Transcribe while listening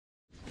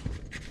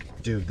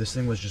Dude, this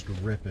thing was just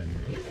ripping.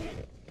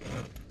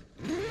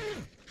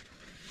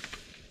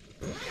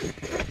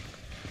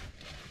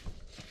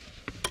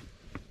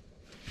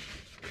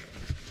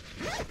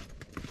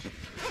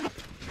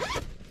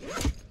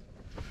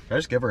 Can I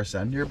just give her a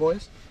send here,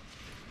 boys?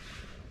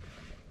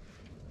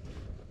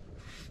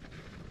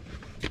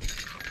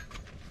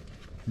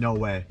 No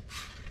way.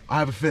 I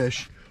have a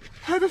fish.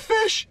 I have a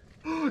fish!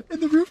 In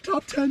the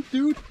rooftop tent,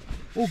 dude.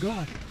 Oh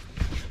God.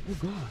 Oh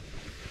God.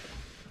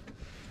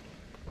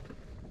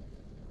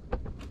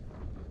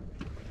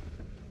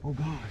 Oh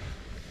God.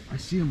 I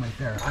see him right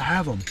there. I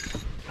have him.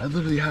 I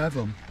literally have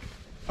him.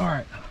 All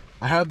right.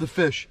 I have the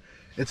fish.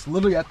 It's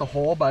literally at the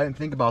hole, but I didn't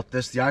think about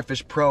this. The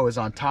iFish Pro is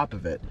on top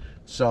of it.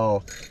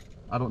 So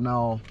I don't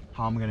know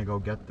how I'm gonna go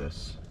get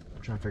this.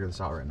 I'm trying to figure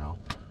this out right now.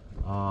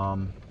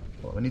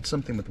 Well, I need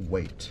something with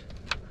weight.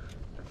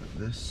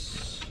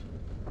 This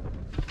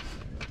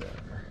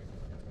there.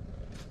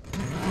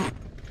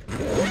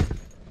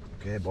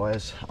 Okay,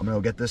 boys, I'm gonna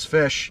go get this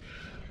fish.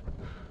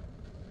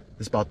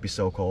 This is about to be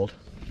so cold.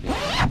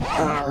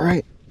 All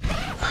right,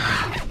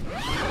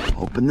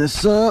 open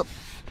this up.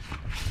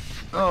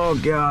 Oh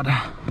God,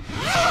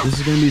 this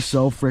is gonna be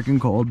so freaking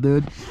cold,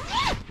 dude.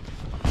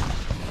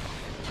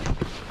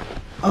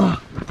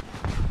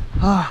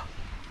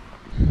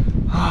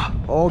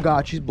 Oh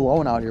God, she's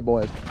blowing out here,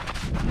 boys.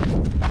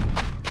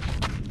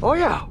 Oh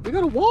yeah, we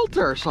got a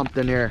Walter or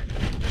something here.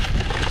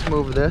 Let's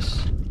move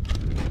this.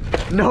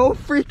 No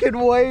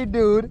freaking way,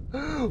 dude.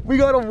 We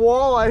got a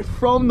walleye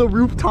from the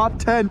rooftop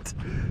tent.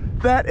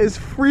 That is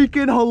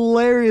freaking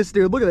hilarious,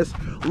 dude. Look at this.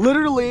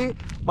 Literally,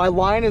 my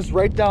line is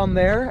right down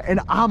there and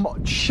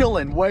I'm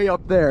chilling way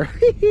up there.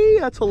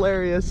 That's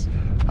hilarious.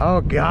 Oh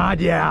God,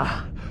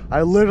 yeah.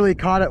 I literally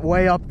caught it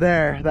way up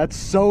there. That's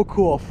so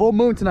cool. Full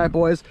moon tonight,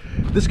 boys.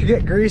 This could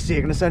get greasy.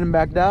 I'm gonna send him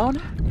back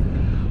down.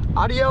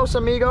 Adios,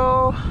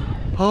 amigo.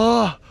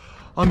 Oh,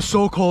 I'm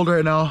so cold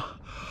right now.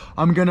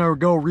 I'm gonna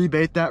go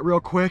rebait that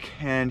real quick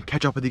and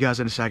catch up with you guys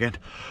in a second.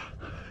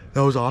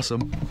 That was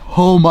awesome.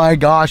 Oh my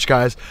gosh,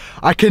 guys.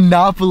 I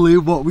cannot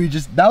believe what we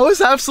just, that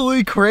was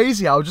absolutely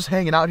crazy. I was just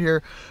hanging out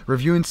here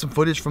reviewing some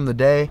footage from the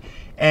day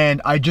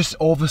and I just,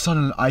 all of a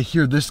sudden I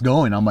hear this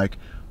going. I'm like,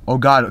 oh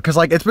God, because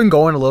like it's been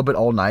going a little bit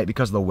all night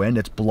because of the wind.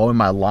 It's blowing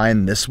my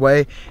line this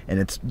way and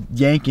it's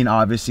yanking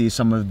obviously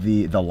some of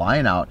the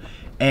line out.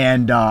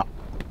 And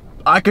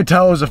I could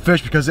tell it was a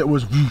fish because it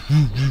was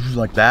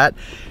like that.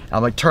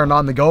 I'm like turned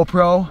on the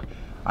GoPro.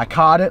 I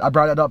caught it. I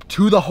brought it up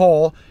to the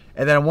hole.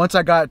 And then once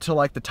I got to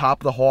like the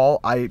top of the hole,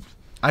 I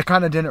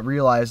kind of didn't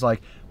realize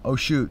like, oh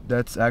shoot,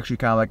 that's actually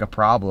kind of like a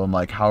problem.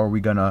 Like how are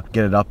we gonna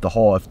get it up the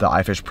hole if the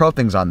iFish Pro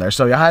thing's on there?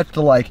 So you had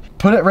to like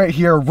put it right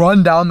here,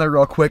 run down there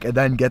real quick and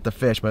then get the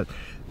fish. But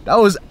that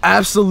was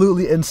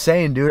absolutely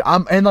insane, dude.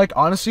 And like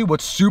honestly,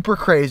 what's super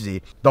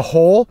crazy, the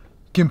hole,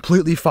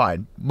 completely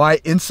fine. My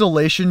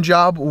insulation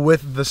job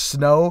with the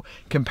snow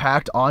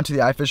compact onto the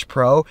iFish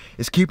Pro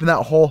is keeping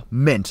that hole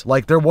mint.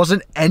 Like there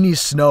wasn't any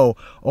snow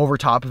over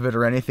top of it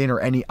or anything or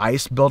any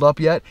ice buildup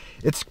yet.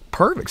 It's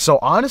perfect. So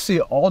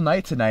honestly, all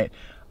night tonight,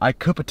 I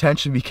could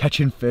potentially be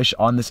catching fish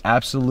on this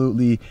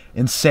absolutely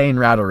insane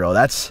rattle reel.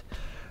 That's,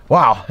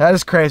 wow, that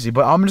is crazy.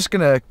 But I'm just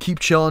gonna keep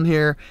chilling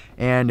here,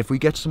 and if we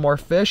get some more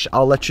fish,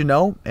 I'll let you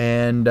know.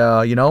 And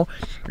you know,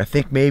 I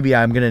think maybe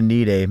I'm gonna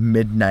need a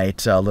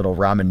midnight little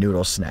ramen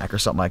noodle snack or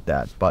something like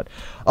that. But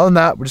other than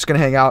that, we're just gonna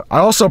hang out. I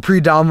also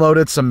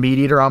pre-downloaded some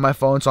MeatEater on my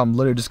phone, so I'm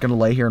literally just gonna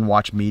lay here and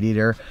watch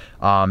MeatEater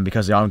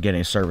because I don't get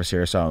any service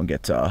here, so I don't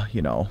get to,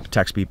 you know,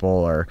 text people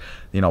or,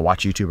 you know,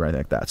 watch YouTube or anything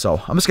like that. So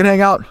I'm just gonna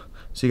hang out.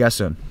 See you guys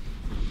soon.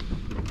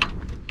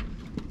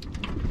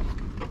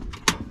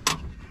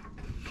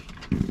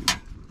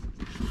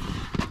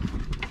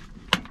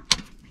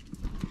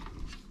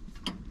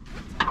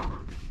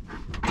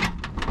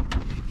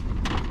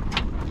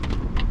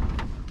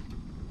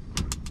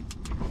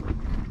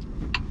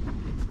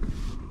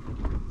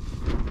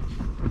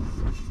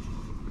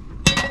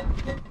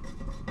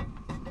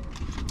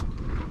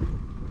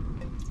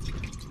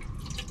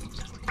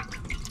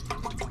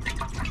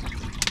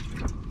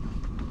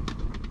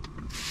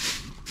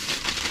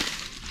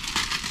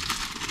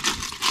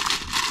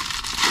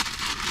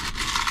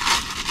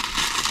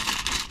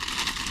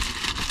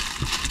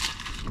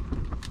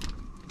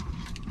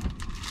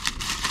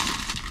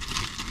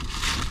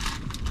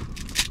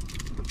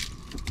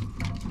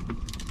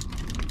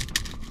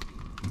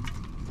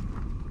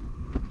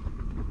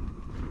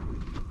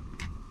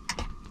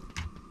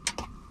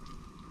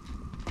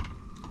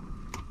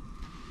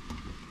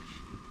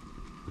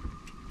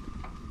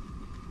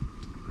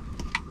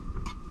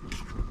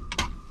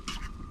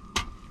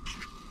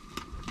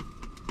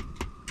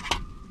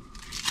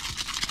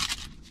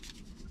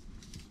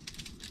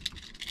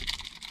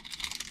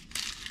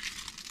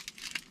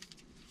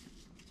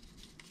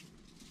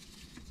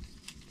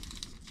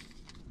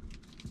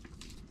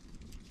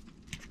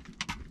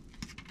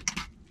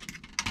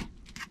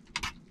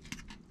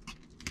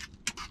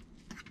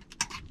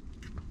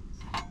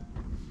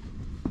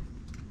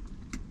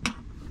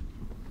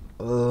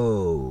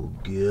 Oh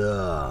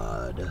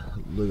God,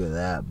 look at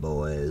that,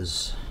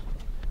 boys.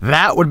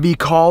 That would be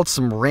called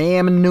some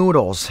ramen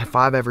noodles. If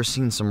I've ever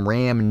seen some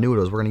ramen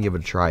noodles, we're gonna give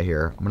it a try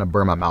here. I'm gonna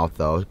burn my mouth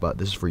though, but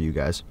this is for you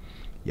guys.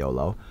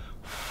 YOLO.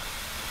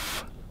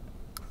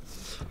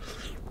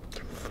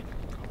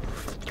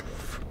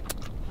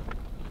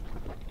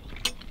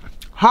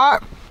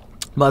 Hot.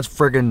 That's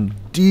friggin'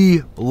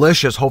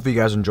 delicious. Hopefully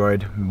you guys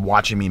enjoyed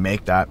watching me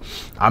make that.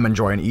 I'm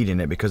enjoying eating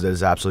it because it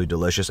is absolutely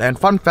delicious. And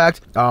fun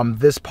fact,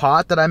 this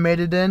pot that I made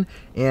it in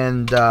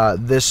and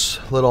this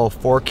little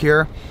fork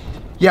here,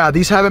 yeah,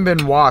 these haven't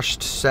been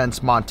washed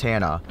since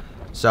Montana.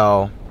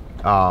 So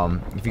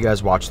if you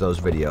guys watch those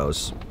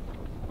videos,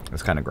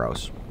 it's kind of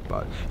gross.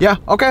 But yeah,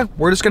 okay,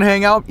 we're just gonna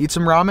hang out, eat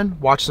some ramen,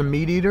 watch some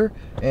Meat Eater,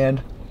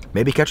 and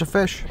maybe catch a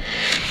fish.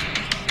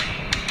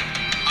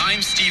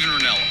 I'm Steven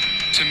Ranella.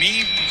 To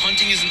me,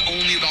 hunting isn't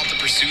only about the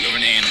pursuit of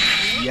an animal.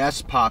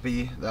 Yes,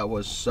 Poppy, that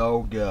was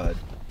so good.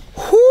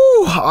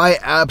 Whew, I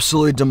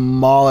absolutely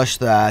demolished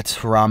that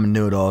ramen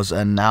noodles,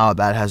 and now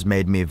that has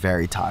made me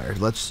very tired.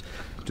 Let's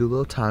do a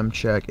little time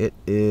check. It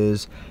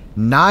is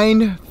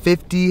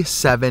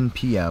 9:57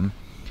 p.m.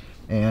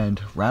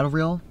 and rattle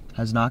reel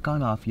has not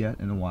gone off yet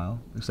in a while,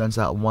 since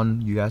that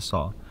one you guys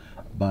saw.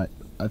 But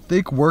I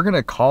think we're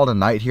gonna call it a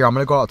night here. I'm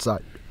gonna go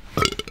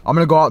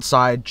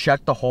outside.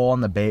 Check the hole on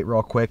the bait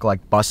real quick,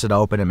 like bust it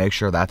open and make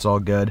sure that's all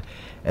good.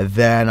 And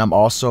then I'm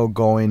also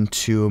going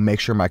to make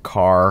sure my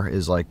car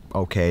is like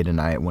okay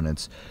tonight when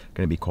it's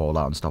gonna be cold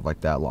out and stuff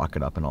like that, lock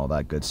it up and all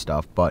that good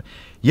stuff. But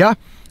yeah,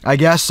 I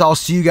guess I'll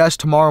see you guys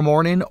tomorrow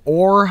morning,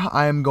 or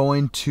I'm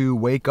going to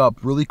wake up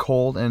really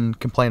cold and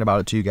complain about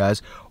it to you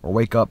guys, or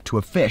wake up to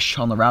a fish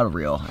on the rattle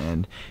reel,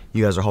 and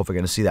you guys are hopefully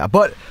gonna see that.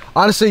 But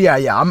honestly,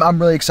 yeah,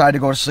 I'm really excited to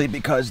go to sleep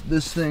because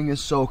this thing is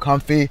so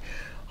comfy.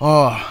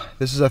 Oh,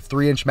 this is a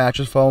 3-inch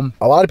mattress foam.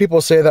 A lot of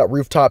people say that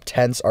rooftop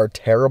tents are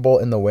terrible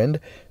in the wind,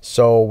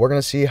 so we're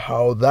gonna see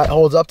how that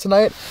holds up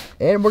tonight,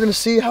 and we're gonna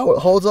see how it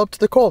holds up to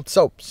the cold.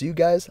 So, see you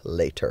guys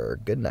later.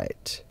 Good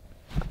night.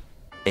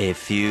 A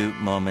few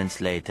moments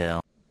later.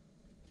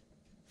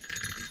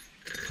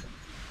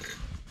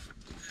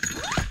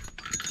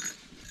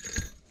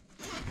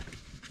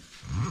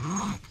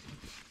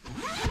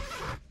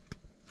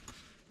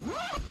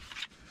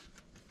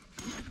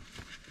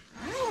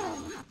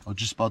 I was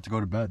just about to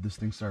go to bed. This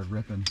thing started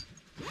ripping.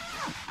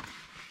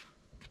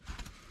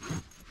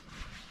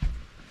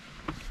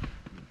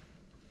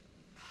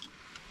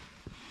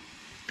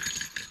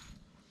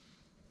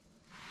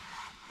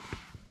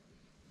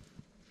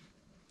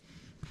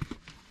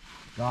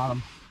 Got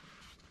him.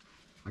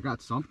 I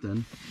got something.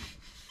 It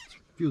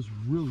feels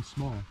really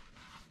small.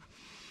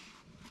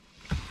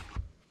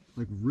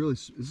 Like really,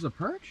 is this a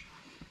perch?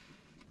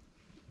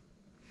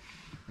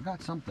 I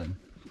got something.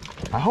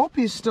 I hope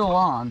he's still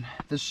on.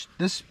 This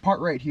part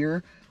right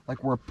here,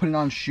 like we're putting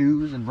on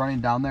shoes and running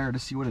down there to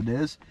see what it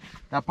is.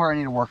 That part I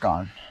need to work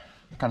on.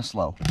 Kind of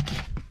slow.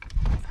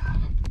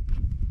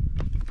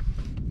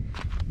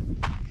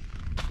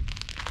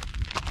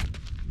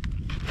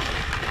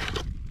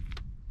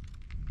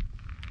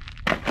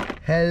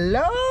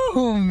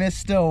 Hello,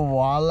 Mr.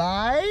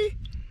 Walleye.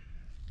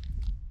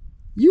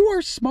 You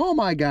are small,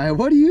 my guy.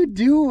 What are you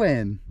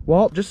doing?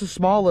 Well, just a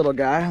small little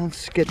guy.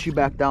 Let's get you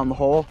back down the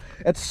hole.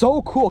 It's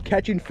so cool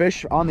catching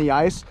fish on the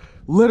ice,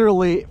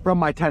 literally from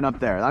my tent up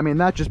there. I mean,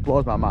 that just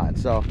blows my mind.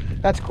 So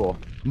that's cool.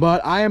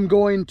 But I am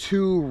going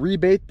to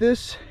rebait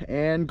this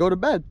and go to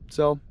bed.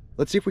 So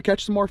let's see if we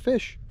catch some more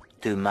fish.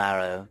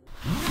 Tomorrow.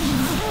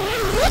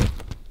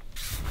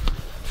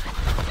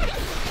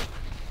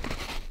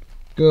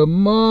 Good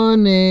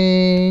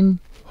morning.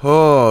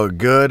 Oh,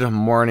 good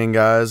morning,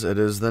 guys. It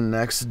is the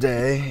next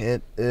day.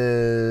 It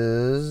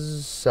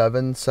is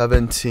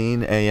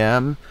 7:17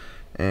 a.m.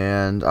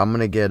 and I'm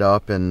gonna get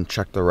up and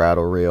check the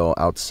rattle reel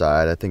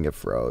outside. I think it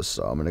froze,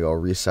 so I'm gonna go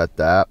reset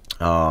that.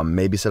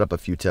 Maybe set up a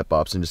few tip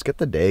ups and just get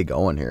the day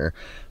going here.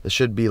 This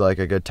should be like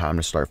a good time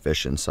to start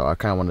fishing, so I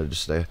kind of wanted to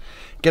just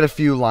get a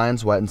few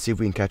lines wet and see if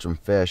we can catch some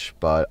fish.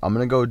 But I'm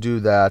gonna go do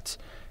that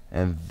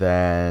and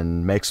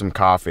then make some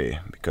coffee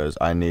because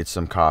I need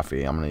some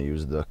coffee. I'm gonna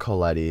use the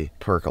Coletti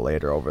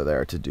percolator over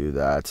there to do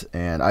that.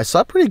 And I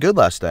slept pretty good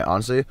last night,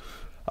 honestly.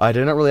 I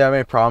didn't really have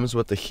any problems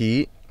with the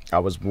heat. I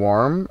was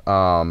warm.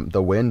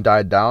 The wind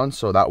died down,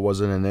 so that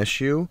wasn't an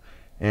issue.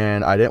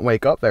 And I didn't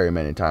wake up very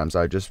many times.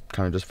 I just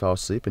kind of fell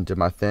asleep and did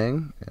my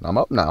thing, and I'm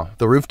up now.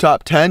 The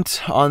rooftop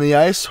tent on the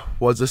ice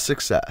was a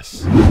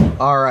success.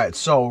 All right,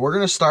 so we're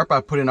gonna start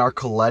by putting our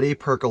Coletti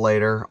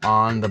percolator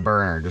on the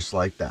burner, just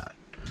like that.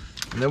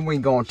 And then we're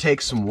going to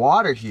take some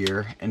water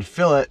here and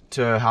fill it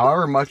to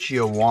however much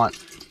you want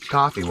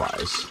coffee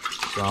wise.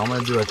 So I'm going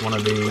to do like one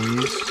of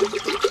these.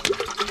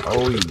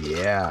 Oh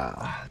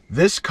yeah.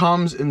 This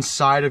comes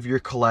inside of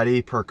your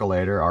Coletti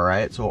percolator, all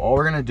right? So all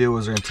we're going to do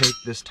is we're going to take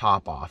this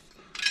top off.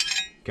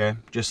 Okay,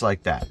 just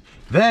like that.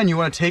 Then you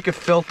want to take a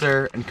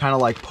filter and kind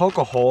of like poke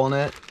a hole in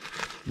it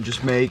and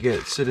just make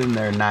it sit in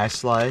there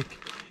nice like.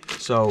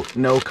 So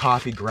no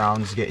coffee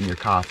grounds get in your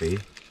coffee.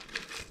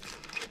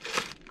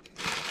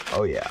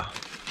 Oh yeah.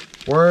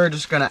 We're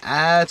just gonna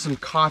add some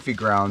coffee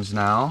grounds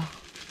now.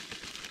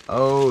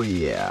 Oh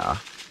yeah.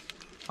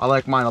 I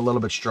like mine a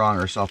little bit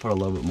stronger, so I'll put a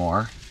little bit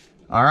more.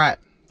 All right,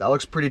 that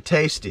looks pretty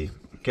tasty,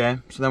 okay?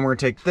 So then we're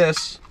gonna take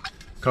this,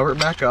 cover it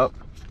back up,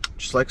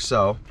 just like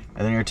so, and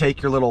then you're gonna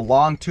take your little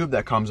long tube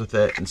that comes with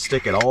it and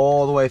stick it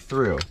all the way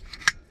through.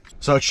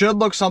 So it should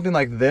look something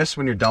like this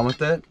when you're done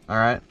with it, all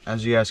right,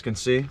 as you guys can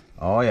see.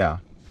 Oh yeah.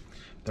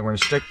 Then we're gonna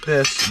stick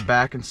this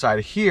back inside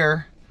of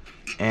here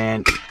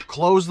and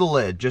close the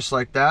lid just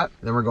like that.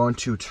 Then we're going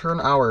to turn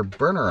our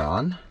burner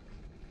on.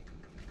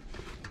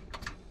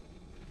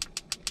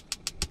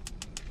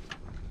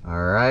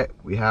 All right,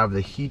 we have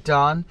the heat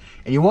on,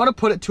 and you want to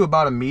put it to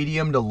about a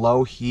medium to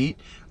low heat.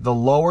 The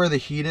lower the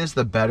heat is,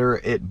 the better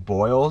it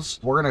boils.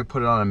 We're gonna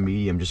put it on a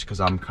medium just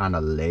because I'm kind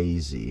of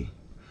lazy.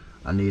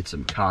 I need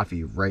some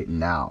coffee right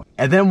now.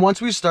 And then once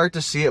we start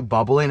to see it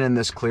bubbling in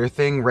this clear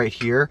thing right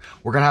here,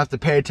 we're gonna have to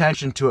pay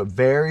attention to it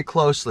very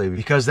closely,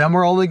 because then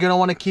we're only gonna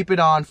wanna keep it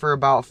on for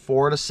about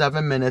 4 to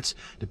 7 minutes,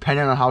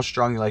 depending on how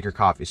strong you like your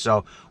coffee.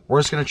 So we're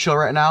just gonna chill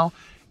right now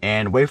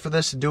and wait for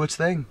this to do its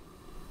thing.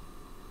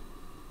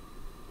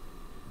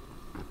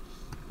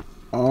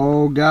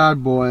 Oh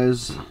God,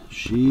 boys,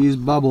 she's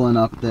bubbling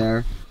up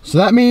there. So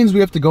that means we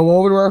have to go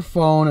over to our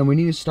phone and we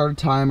need to start a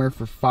timer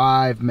for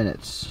 5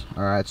 minutes.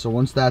 All right, so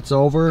once that's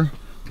over,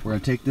 we're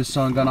gonna take this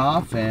sun gun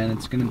off and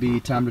it's gonna be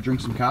time to drink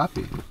some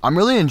coffee. I'm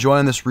really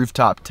enjoying this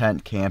rooftop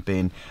tent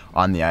camping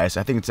on the ice.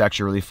 I think it's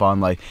actually really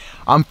fun. Like,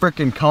 I'm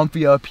freaking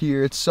comfy up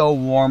here. It's so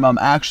warm. I'm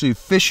actually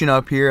fishing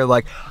up here.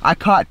 Like, I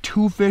caught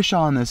 2 fish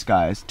on this,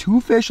 guys. 2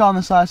 fish on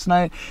this last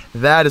night.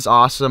 That is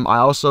awesome. I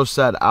also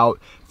set out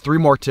 3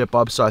 more tip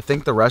ups, so I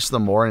think the rest of the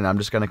morning I'm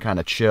just gonna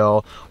kind of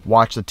chill,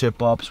 watch the tip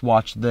ups,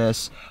 watch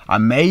this. I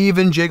may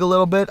even jig a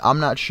little bit. I'm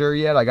not sure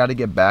yet. I got to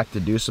get back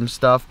to do some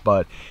stuff,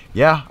 but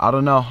yeah, I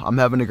don't know. I'm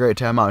having a great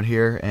time out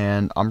here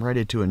and I'm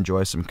ready to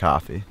enjoy some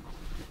coffee.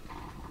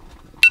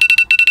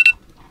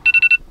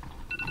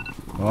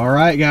 All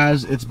right,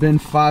 guys, it's been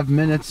 5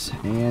 minutes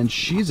and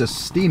she's a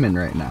steaming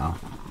right now.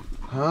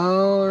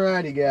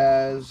 Alrighty,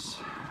 guys,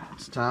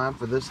 it's time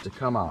for this to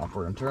come off.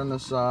 We're gonna turn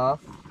this off.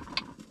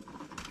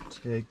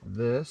 Take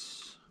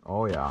this.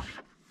 Oh yeah.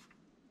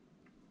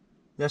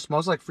 Yeah, it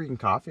smells like freaking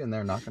coffee in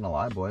there, not gonna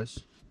lie, boys.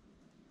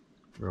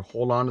 We're gonna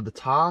hold on to the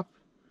top.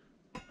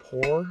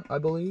 Pour, I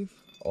believe.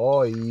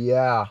 Oh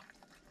yeah.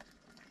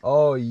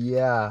 Oh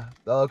yeah.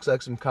 That looks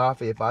like some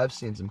coffee if I've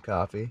seen some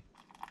coffee.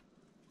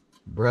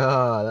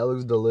 Bruh, that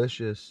looks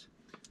delicious.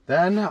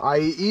 Then I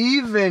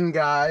even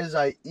got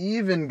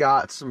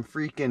some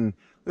freaking,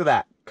 look at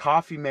that,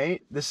 Coffee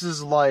Mate. This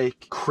is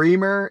like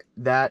creamer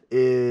that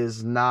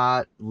is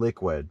not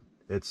liquid.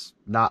 It's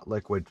not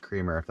liquid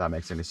creamer, if that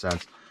makes any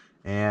sense.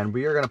 And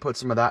we are gonna put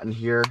some of that in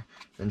here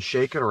and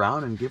shake it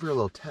around and give her a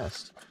little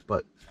test.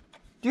 But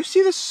do you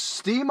see the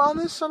steam on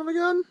this son of a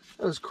gun?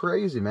 That was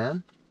crazy,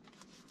 man.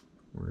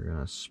 We're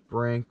gonna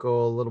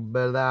sprinkle a little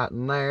bit of that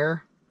in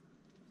there.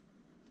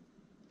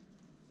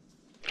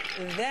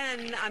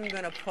 Then I'm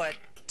gonna put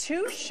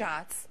 2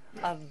 shots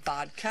of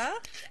vodka.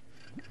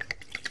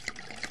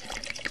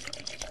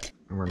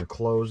 And we're gonna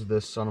close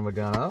this son of a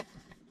gun up.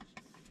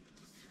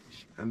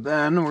 And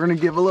then we're gonna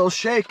give a little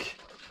shake.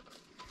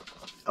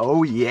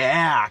 Oh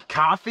yeah,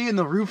 coffee in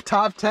the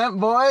rooftop tent,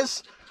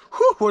 boys.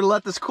 Whew, we're gonna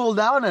let this cool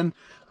down and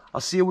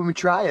I'll see you when we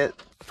try it.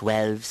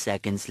 12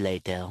 seconds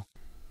later.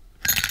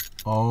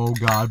 Oh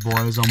God,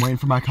 boys, I'm waiting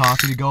for my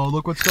coffee to go.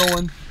 Look what's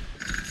going.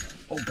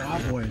 Oh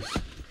God, boys.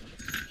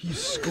 He's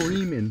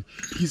screaming.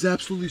 He's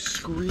absolutely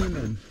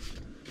screaming.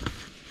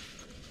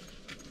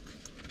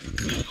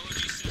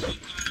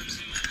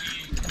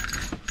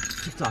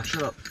 TikTok,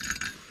 shut up.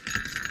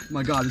 Oh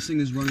my God, this thing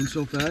is running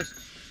so fast.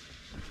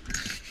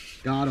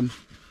 Got him.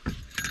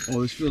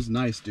 Oh, this feels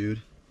nice,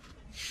 dude.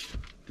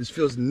 This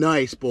feels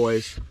nice,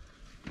 boys.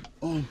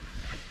 Oh.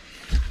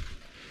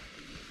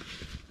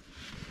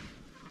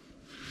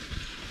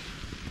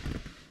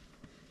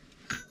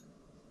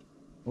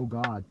 Oh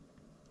God.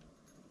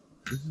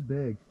 This is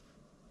big.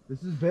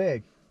 This is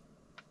big.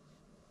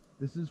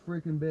 This is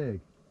freaking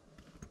big.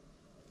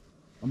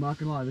 I'm not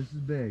gonna lie, this is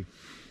big.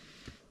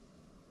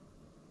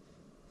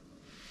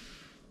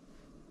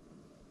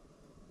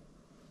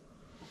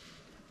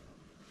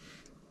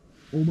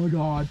 Oh my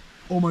God.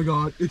 Oh my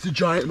God. It's a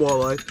giant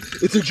walleye.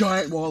 It's a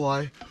giant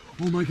walleye.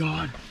 Oh my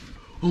God.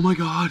 Oh my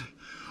God.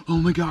 Oh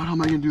my God. How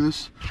am I gonna do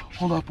this?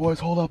 Hold up, boys.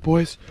 Hold up,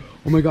 boys.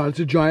 Oh my God. It's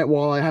a giant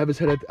walleye. I have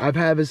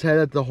his head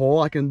at the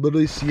hole. I can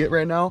literally see it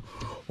right now.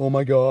 Oh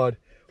my God.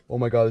 Oh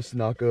my God. This is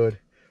not good.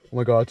 Oh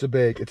my God. It's a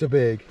big. It's a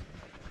big.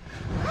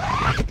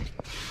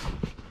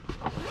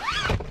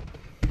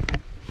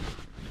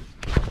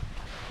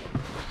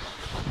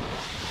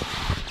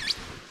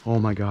 Oh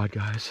my God,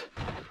 guys.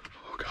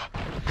 Oh God.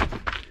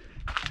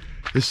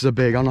 This is a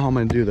big. I don't know how I'm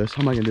gonna do this.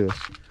 How am I gonna do this?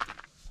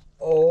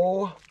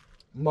 Oh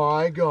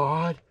my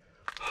God.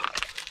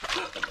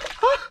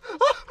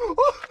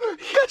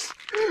 Yes.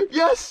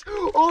 Yes.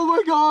 Oh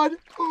my God.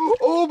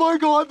 Oh my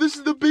God. This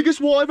is the biggest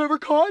wall I've ever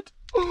caught.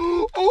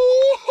 Oh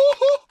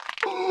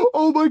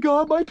my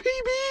God. My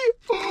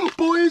PB.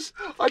 Boys,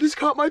 I just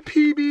caught my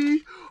PB.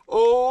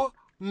 Oh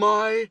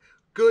my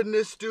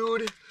goodness,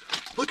 dude.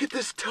 Look at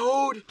this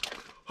toad.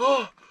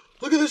 Oh,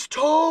 look at this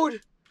toad.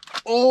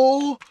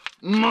 Oh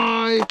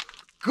my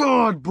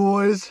God,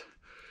 boys.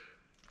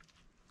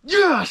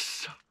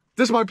 Yes!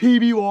 This is my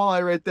PB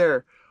walleye right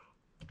there.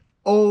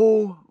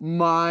 Oh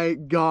my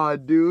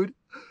God, dude.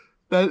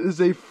 That is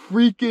a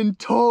freaking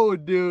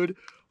toad, dude.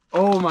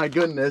 Oh my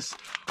goodness.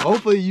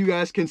 Hopefully you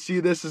guys can see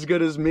this as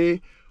good as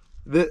me.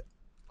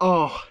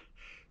 Oh,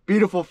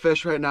 beautiful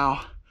fish right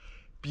now.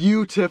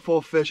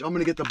 Beautiful fish. I'm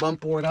gonna get the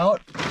bump board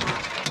out.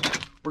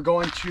 We're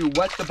going to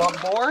wet the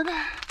bump board.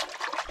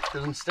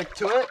 Doesn't stick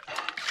to it.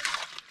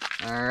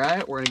 All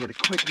right, we're gonna get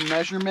a quick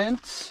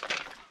measurement.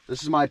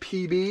 This is my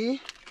PB.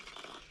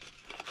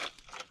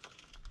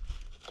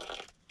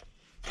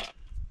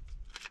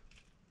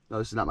 No,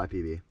 this is not my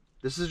PB.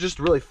 This is just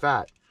really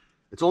fat.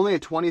 It's only a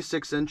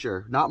 26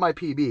 incher, not my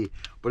PB,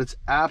 but it's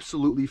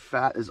absolutely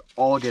fat as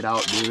all get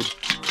out, dude.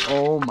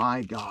 Oh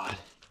my God.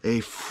 A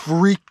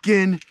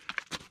freaking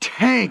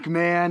tank,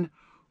 man.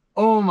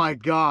 Oh my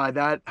God,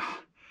 that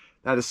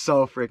is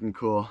so freaking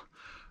cool.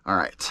 All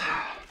right.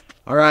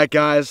 All right,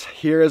 guys,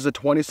 here is a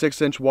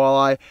 26-inch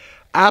walleye.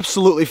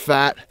 Absolutely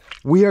fat.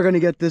 We are gonna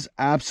get this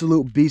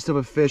absolute beast of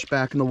a fish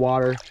back in the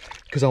water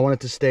because I want it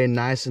to stay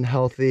nice and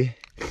healthy.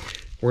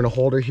 We're gonna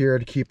hold her here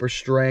to keep her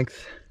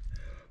strength.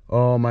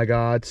 Oh my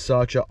God,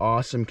 such an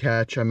awesome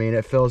catch. I mean,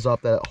 it fills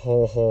up that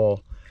whole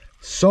hole.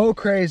 So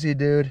crazy,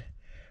 dude.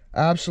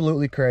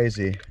 Absolutely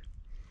crazy.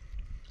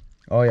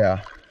 Oh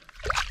yeah.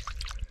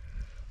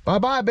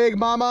 Bye-bye, big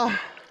mama.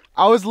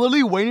 I was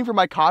literally waiting for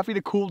my coffee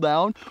to cool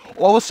down.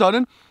 All of a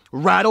sudden,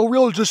 rattle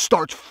reel just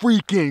starts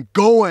freaking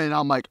going.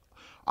 I'm like,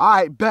 all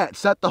right, bet,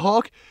 set the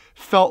hook.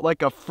 Felt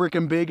like a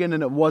freaking biggin,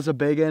 and it was a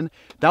biggin.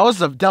 That was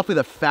definitely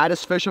the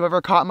fattest fish I've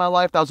ever caught in my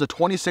life. That was a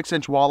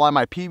 26-inch walleye.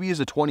 My PB is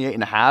a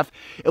 28.5.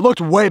 It looked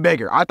way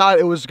bigger. I thought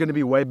it was gonna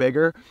be way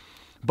bigger,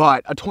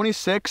 but a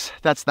 26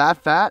 that's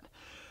that fat,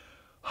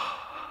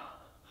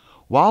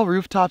 while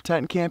rooftop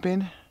tent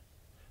camping,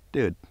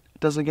 dude, it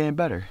doesn't get any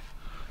better.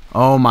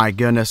 Oh my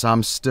goodness,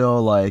 I'm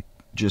still like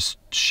just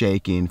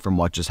shaking from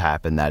what just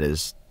happened. That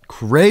is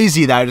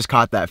crazy that I just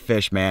caught that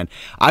fish, man.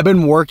 I've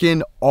been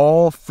working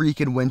all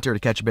freaking winter to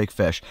catch a big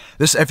fish.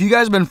 If you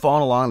guys have been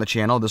following along on the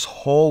channel, this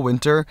whole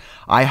winter,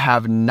 I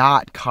have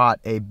not caught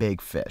a big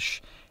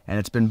fish. And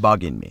it's been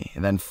bugging me.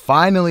 And then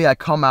finally I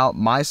come out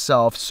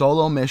myself,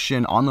 solo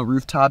mission on the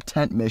rooftop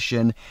tent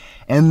mission,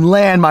 and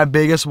land my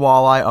biggest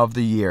walleye of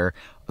the year.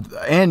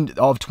 And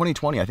of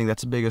 2020, I think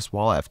that's the biggest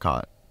walleye I've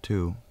caught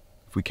too,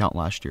 if we count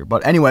last year.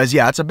 But anyways,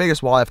 yeah, it's the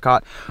biggest walleye I've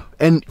caught.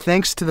 And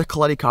thanks to the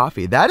Coletti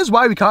coffee. That is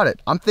why we caught it.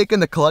 I'm thinking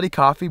the Coletti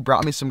coffee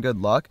brought me some good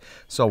luck.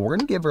 So we're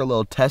going to give her a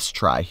little test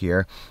try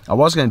here. I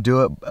was going to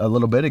do it a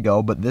little bit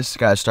ago, but this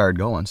guy started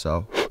going.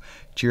 So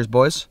cheers,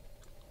 boys.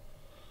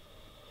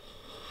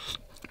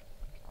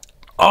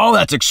 Oh,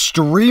 that's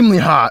extremely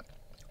hot.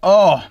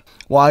 Oh,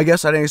 well, I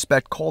guess I didn't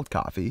expect cold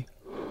coffee.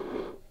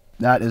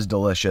 That is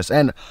delicious.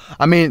 And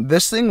I mean,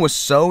 this thing was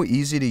so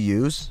easy to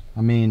use.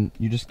 I mean,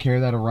 you just carry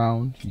that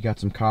around. You got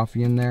some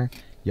coffee in there.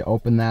 You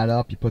open that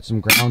up. You put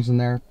some grounds in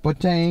there. But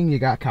dang, you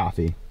got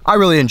coffee. I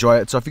really enjoy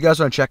it. So if you guys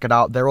want to check it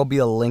out, there will be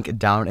a link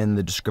down in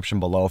the description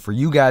below for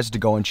you guys to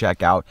go and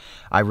check out.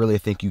 I really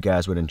think you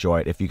guys would enjoy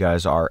it if you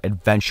guys are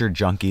adventure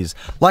junkies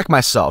like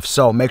myself.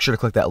 So make sure to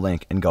click that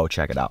link and go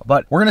check it out.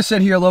 But we're going to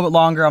sit here a little bit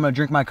longer. I'm going to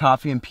drink my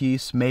coffee in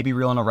peace, maybe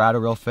reel in a rattle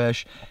reel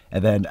fish.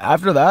 And then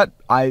after that,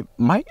 I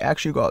might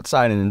actually go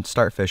outside and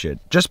start fishing.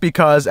 Just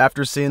because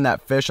after seeing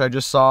that fish I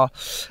just saw,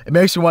 it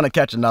makes me want to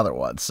catch another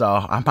one. So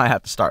I might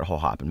have to start hole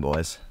hopping,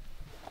 boys.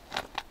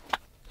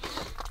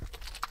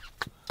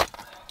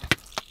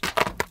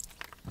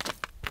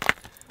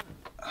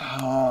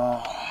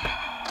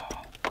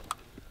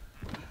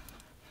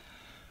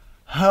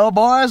 Well,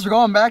 boys, we're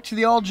going back to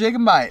the old jig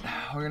and bite.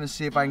 We're gonna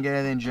see if I can get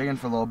anything jigging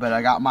for a little bit.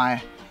 I got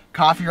my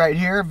coffee right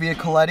here via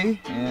Coletti,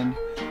 and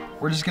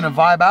we're just gonna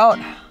vibe out,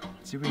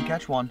 see if we can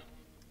catch one.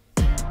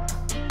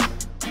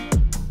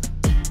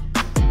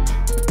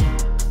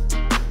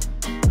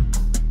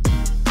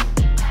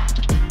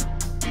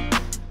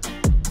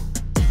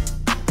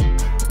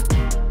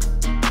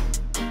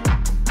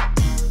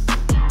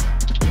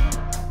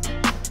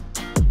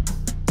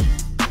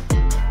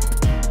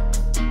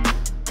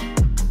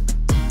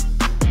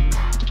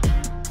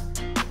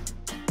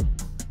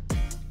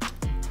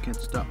 Can't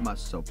stop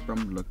myself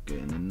from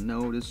looking and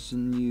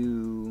noticing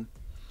you,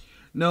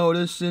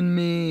 noticing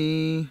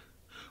me.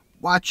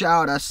 Watch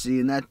out, I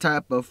seen that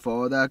type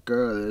before. That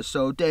girl is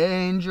so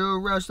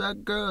dangerous.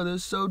 That girl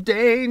is so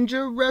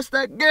dangerous.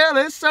 That girl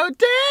is so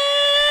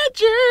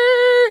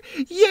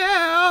dangerous.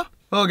 Yeah.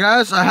 Well,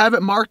 guys, I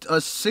haven't marked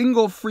a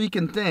single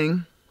freaking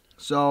thing.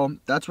 So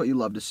that's what you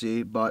love to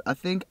see. But I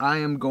think I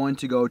am going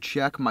to go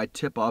check my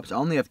tip-ups. I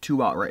only have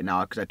 2 out right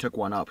now because I took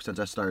one up since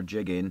I started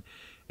jigging.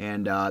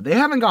 And they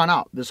haven't gone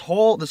out this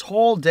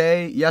whole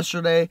day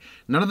yesterday.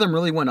 None of them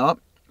really went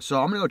up.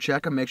 So I'm gonna go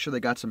check them, make sure they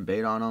got some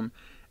bait on them,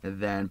 and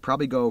then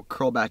probably go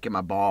curl back in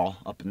my ball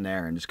up in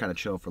there and just kind of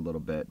chill for a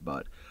little bit.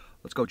 But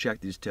let's go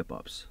check these tip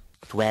ups.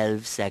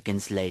 12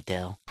 seconds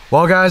later.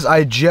 Well guys,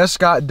 I just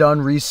got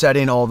done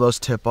resetting all those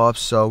tip-ups,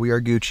 so we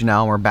are Gucci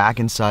now. We're back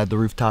inside the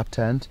rooftop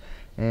tent,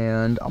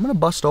 and I'm gonna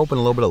bust open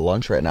a little bit of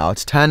lunch right now.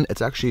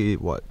 It's actually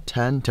what,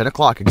 10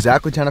 o'clock,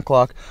 exactly 10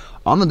 o'clock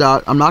on the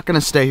dot. I'm not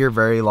gonna stay here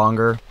very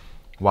longer.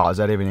 Wow, is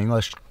that even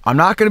English? I'm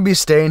not gonna be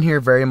staying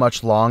here very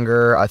much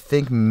longer. I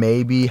think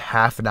maybe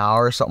half an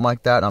hour or something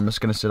like that. I'm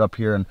just gonna sit up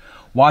here and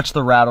watch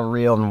the rattle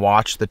reel and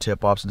watch the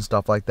tip-ups and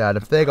stuff like that.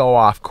 If they go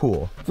off,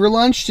 cool. For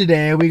lunch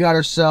today, we got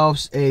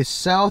ourselves a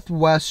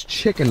Southwest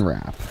chicken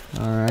wrap.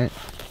 All right,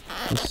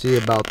 let's see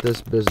about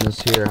this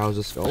business here. How's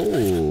this?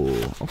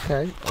 Oh,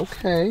 okay,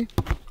 okay.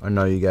 I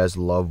know you guys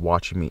love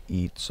watching me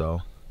eat,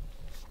 so.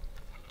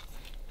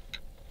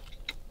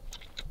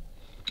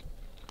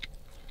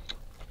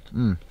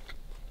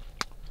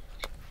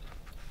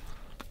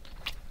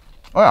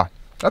 Oh yeah,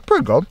 that's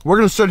pretty good. We're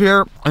gonna sit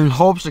here in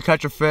hopes to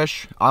catch a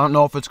fish. I don't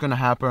know if it's gonna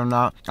happen or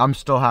not. I'm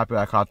still happy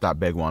I caught that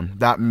big one.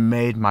 That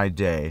made my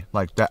day.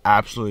 Like, that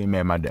absolutely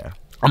made my day.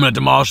 I'm gonna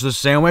demolish this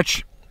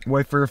sandwich,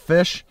 wait for a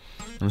fish,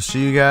 and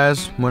see you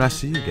guys when I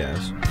see you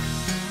guys.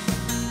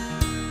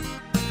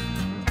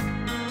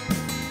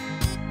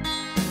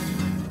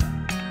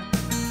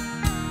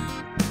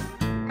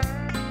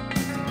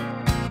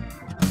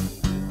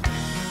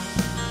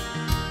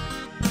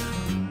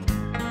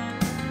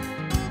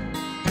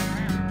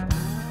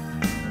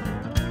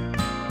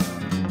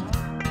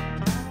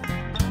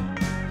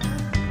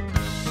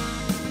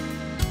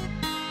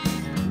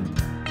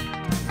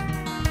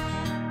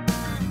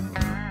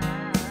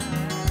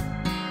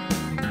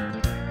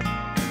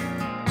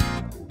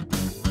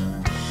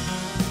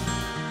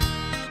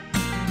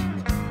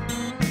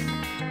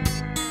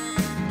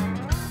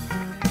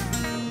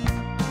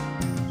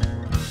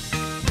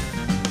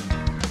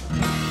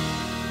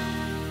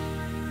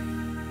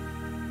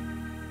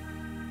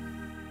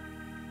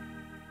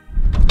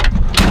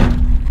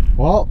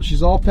 Well,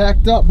 she's all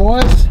packed up,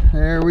 boys.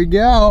 There we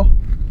go.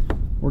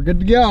 We're good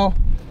to go.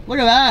 Look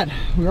at that.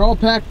 We're all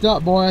packed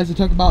up, boys. It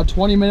took about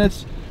 20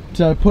 minutes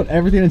to put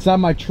everything inside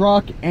my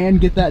truck and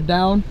get that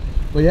down.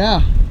 But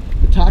yeah,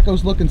 the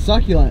taco's looking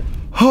succulent.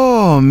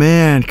 Oh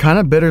man, kind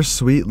of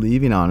bittersweet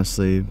leaving,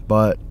 honestly.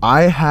 But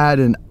I had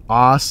an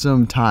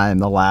awesome time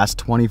the last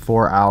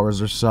 24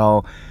 hours or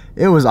so.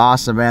 It was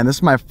awesome, man. This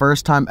is my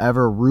first time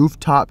ever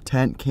rooftop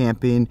tent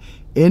camping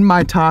in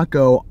my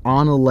taco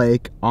on a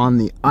lake on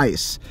the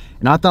ice.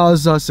 And I thought it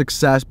was a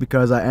success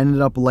because I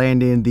ended up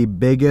landing the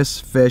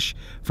biggest fish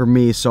for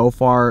me so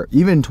far,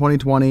 even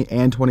 2020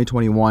 and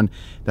 2021.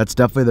 That's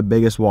definitely the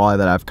biggest walleye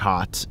that I've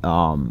caught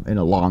in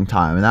a long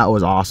time, and that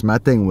was awesome.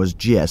 That thing was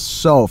just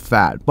so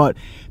fat. But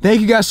thank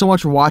you guys so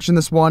much for watching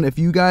this one. If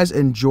you guys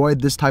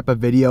enjoyed this type of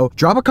video,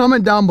 drop a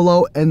comment down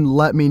below and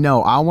let me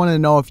know. I want to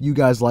know if you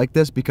guys like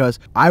this, because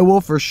I will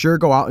for sure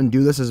go out and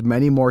do this as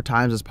many more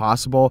times as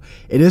possible.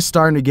 It is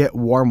starting to get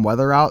warm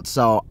weather out,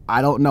 so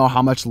I don't know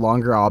how much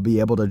longer I'll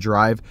be able to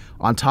drive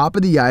on top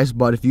of the ice.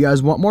 But if you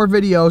guys want more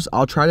videos,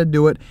 I'll try to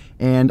do it.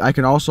 And I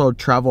can also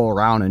travel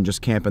around and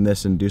just camp in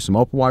this and do some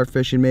open water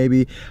fishing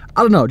maybe.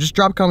 I don't know, just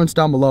drop comments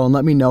down below and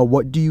let me know,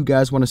 what do you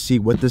guys want to see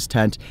with this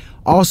tent.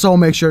 Also,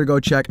 make sure to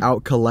go check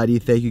out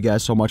Coletti. Thank you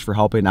guys so much for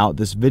helping out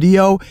this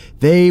video.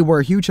 They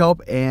were a huge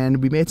help,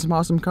 and we made some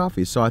awesome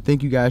coffee, so I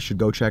think you guys should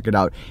go check it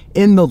out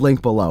in the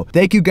link below.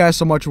 Thank you guys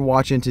so much for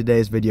watching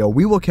today's video.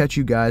 We will catch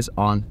you guys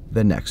on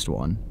the next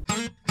one.